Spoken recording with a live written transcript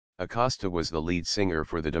Acosta was the lead singer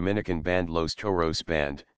for the Dominican band Los Toros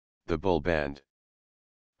Band, the Bull Band.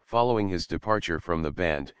 Following his departure from the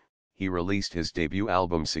band, he released his debut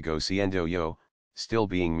album Sigo Siendo Yo, Still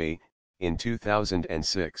Being Me, in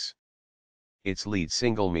 2006. Its lead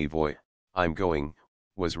single Me Voy, I'm Going,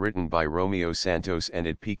 was written by Romeo Santos and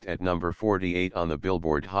it peaked at number 48 on the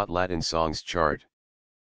Billboard Hot Latin Songs chart.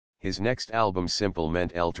 His next album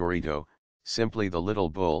Simplemente El Torito, Simply the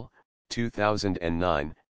Little Bull,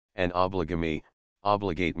 2009, and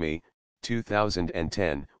Obligate Me,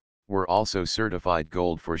 2010, were also certified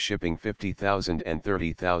gold for shipping 50,000 and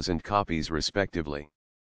 30,000 copies respectively.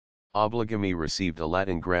 Obligame received a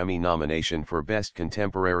Latin Grammy nomination for Best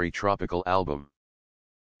Contemporary Tropical Album.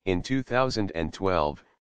 In 2012,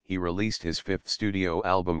 he released his fifth studio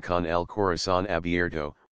album Con El Corazón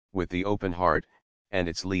Abierto, With the Open Heart, and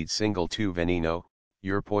its lead single Tu Veneno,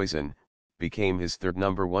 Your Poison, became his third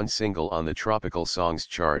 #1 single on the Tropical Songs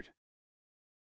chart.